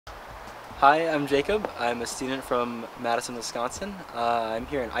Hi, I'm Jacob. I'm a student from Madison, Wisconsin. I'm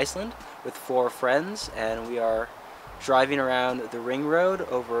here in Iceland with 4 friends, and we are driving around the ring road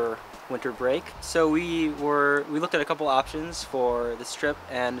over winter break. So we looked at a couple options for this trip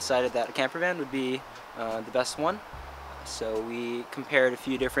and decided that a camper van would be the best one. So we compared a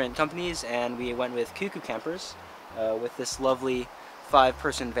few different companies and we went with Kuku campers with this lovely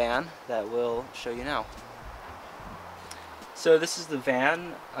 5-person van that we'll show you now. So this is the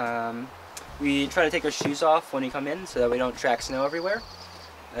van. We try to take our shoes off when we come in so that we don't track snow everywhere.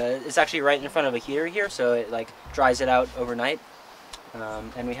 It's actually right in front of a heater here, so it dries it out overnight.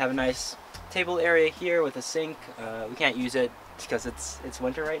 And we have a nice table area here with a sink. We can't use it because it's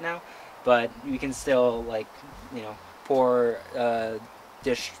winter right now, but we can still pour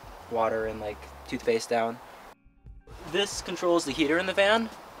dish water and toothpaste down. This controls the heater in the van.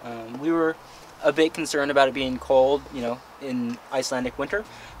 We were a bit concerned about it being cold, in Icelandic winter,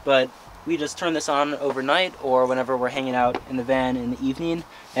 but we just turn this on overnight or whenever we're hanging out in the van in the evening,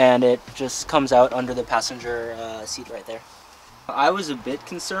 and it just comes out under the passenger seat right there. I was a bit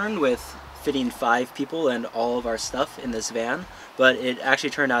concerned with fitting 5 people and all of our stuff in this van, but it actually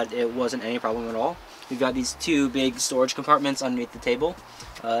turned out it wasn't any problem at all. We've got these 2 big storage compartments underneath the table.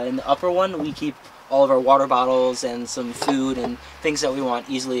 In the upper one we keep all of our water bottles and some food and things that we want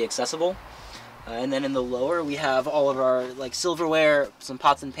easily accessible. And then in the lower we have all of our silverware, some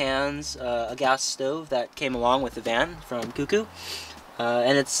pots and pans, a gas stove that came along with the van from Kuku.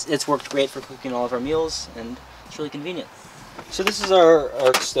 And it's worked great for cooking all of our meals, and it's really convenient. So this is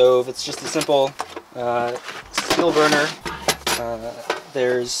our stove. It's just a simple steel burner.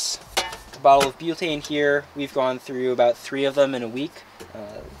 There's a bottle of butane here. We've gone through about 3 of them in a week,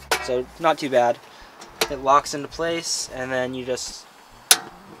 so not too bad. It locks into place, and then you just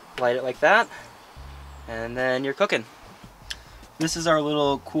light it like that, and then you're cooking. This is our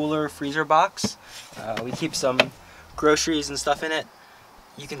little cooler freezer box. We keep some groceries and stuff in it.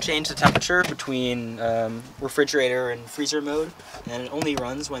 You can change the temperature between refrigerator and freezer mode, and it only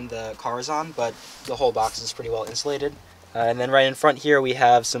runs when the car is on, but the whole box is pretty well insulated. And then right in front here we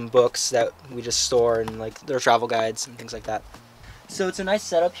have some books that we just store, and their travel guides and things like that. So it's a nice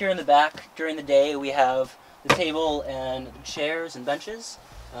setup here in the back. During the day we have the table and chairs and benches,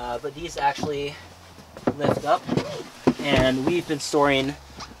 but these actually lift up, and we've been storing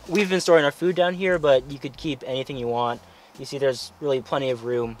our food down here, but you could keep anything you want. You see there's really plenty of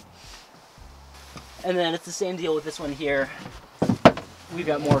room. And then it's the same deal with this one here. We've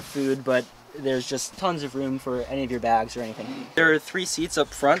got more food, but there's just tons of room for any of your bags or anything. There are 3 seats up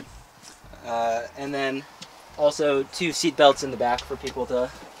front, and then also 2 seat belts in the back for people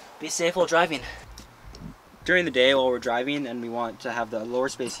to be safe while driving. During the day while we're driving and we want to have the lower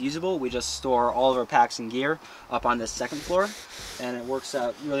space usable, we just store all of our packs and gear up on this 2nd floor, and it works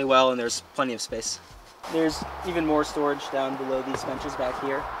out really well, and there's plenty of space. There's even more storage down below these benches back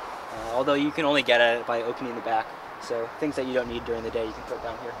here, although you can only get at it by opening the back, so things that you don't need during the day you can put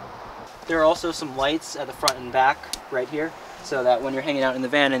down here. There are also some lights at the front and back right here, so that when you're hanging out in the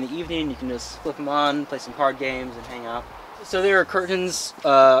van in the evening you can just flip them on, play some card games, and hang out. So there are curtains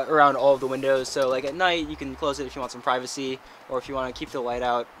around all of the windows, so at night you can close it if you want some privacy, or if you want to keep the light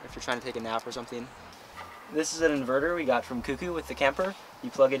out if you're trying to take a nap or something. This is an inverter we got from Kuku with the camper. You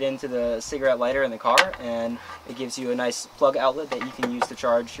plug it into the cigarette lighter in the car, and it gives you a nice plug outlet that you can use to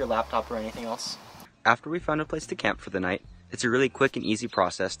charge your laptop or anything else. After we found a place to camp for the night, it's a really quick and easy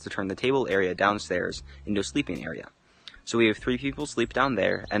process to turn the table area downstairs into a sleeping area. So we have 3 people sleep down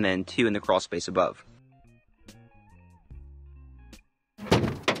there, and then 2 in the crawl space above.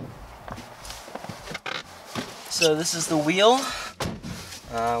 So this is the wheel.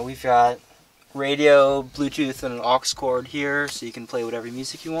 We've got radio, Bluetooth, and an aux cord here, so you can play whatever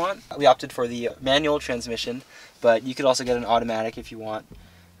music you want. We opted for the manual transmission, but you could also get an automatic if you want.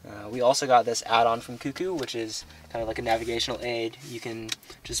 We also got this add-on from Kuku, which is kind of like a navigational aid. You can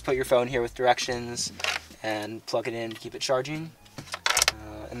just put your phone here with directions and plug it in to keep it charging.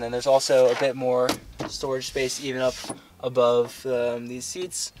 And then there's also a bit more storage space even up above these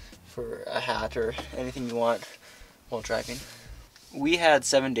seats for a hat or anything you want while driving. We had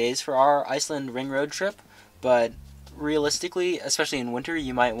 7 days for our Iceland ring road trip, but realistically, especially in winter,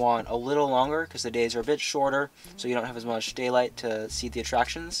 you might want a little longer because the days are a bit shorter, so you don't have as much daylight to see the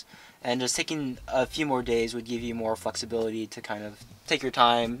attractions. And just taking a few more days would give you more flexibility to kind of take your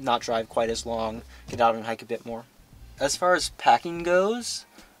time, not drive quite as long, get out and hike a bit more. As far as packing goes,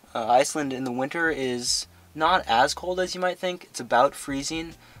 Iceland in the winter is not as cold as you might think. It's about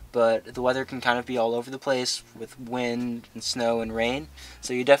freezing, but the weather can kind of be all over the place with wind and snow and rain.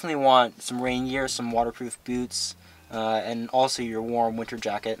 So you definitely want some rain gear, some waterproof boots, and also your warm winter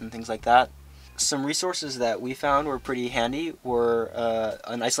jacket and things like that. Some resources that we found were pretty handy were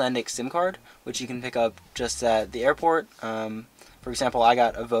an Icelandic SIM card, which you can pick up just at the airport. For example, I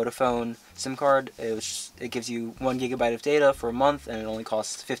got a Vodafone SIM card. It gives you 1 gigabyte of data for a month, and it only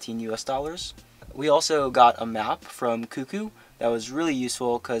costs $15 US. We also got a map from Kuku that was really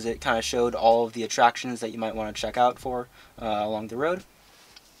useful because it kind of showed all of the attractions that you might want to check out for along the road.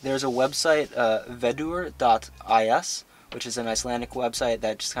 There's a website, vedur.is, which is an Icelandic website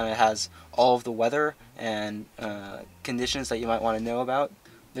that just kind of has all of the weather and conditions that you might want to know about.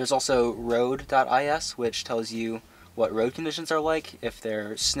 There's also road.is, which tells you what road conditions are like, if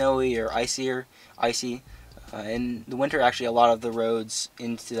they're snowy or icy. In the winter, actually, a lot of the roads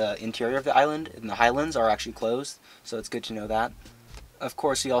into the interior of the island, in the highlands, are actually closed, so it's good to know that. Of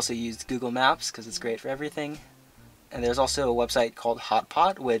course, we also used Google Maps, because it's great for everything. And there's also a website called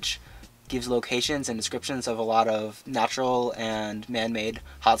Hotpot, which gives locations and descriptions of a lot of natural and man-made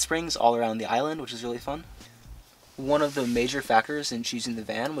hot springs all around the island, which is really fun. One of the major factors in choosing the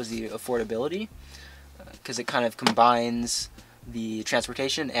van was the affordability, because it kind of combines the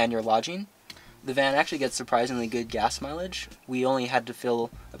transportation and your lodging. The van actually gets surprisingly good gas mileage. We only had to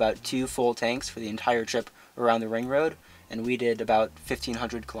fill about 2 full tanks for the entire trip around the ring road, and we did about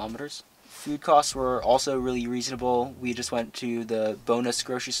 1,500 kilometers. Food costs were also really reasonable. We just went to the Bonus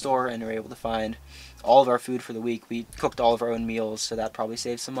grocery store and were able to find all of our food for the week. We cooked all of our own meals, so that probably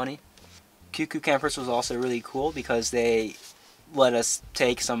saved some money. Kuku Campers was also really cool because they let us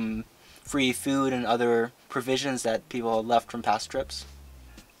take some free food and other provisions that people had left from past trips.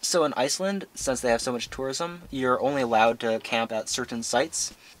 So in Iceland, since they have so much tourism, you're only allowed to camp at certain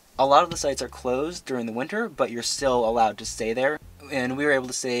sites. A lot of the sites are closed during the winter, but you're still allowed to stay there. And we were able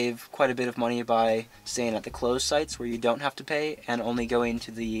to save quite a bit of money by staying at the closed sites where you don't have to pay, and only going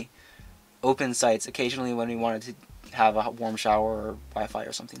to the open sites occasionally when we wanted to have a warm shower or Wi-Fi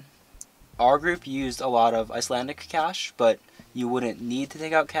or something. Our group used a lot of Icelandic cash, but you wouldn't need to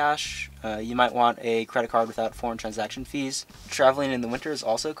take out cash. You might want a credit card without foreign transaction fees. Traveling in the winter is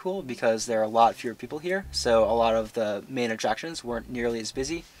also cool because there are a lot fewer people here, so a lot of the main attractions weren't nearly as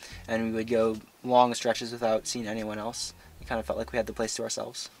busy, and we would go long stretches without seeing anyone else. It kind of felt like we had the place to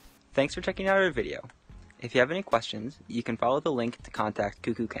ourselves. Thanks for checking out our video. If you have any questions, you can follow the link to contact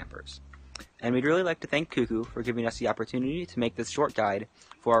Kuku Campers. And we'd really like to thank Kuku for giving us the opportunity to make this short guide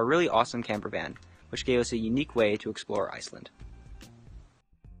for our really awesome camper van, which gave us a unique way to explore Iceland.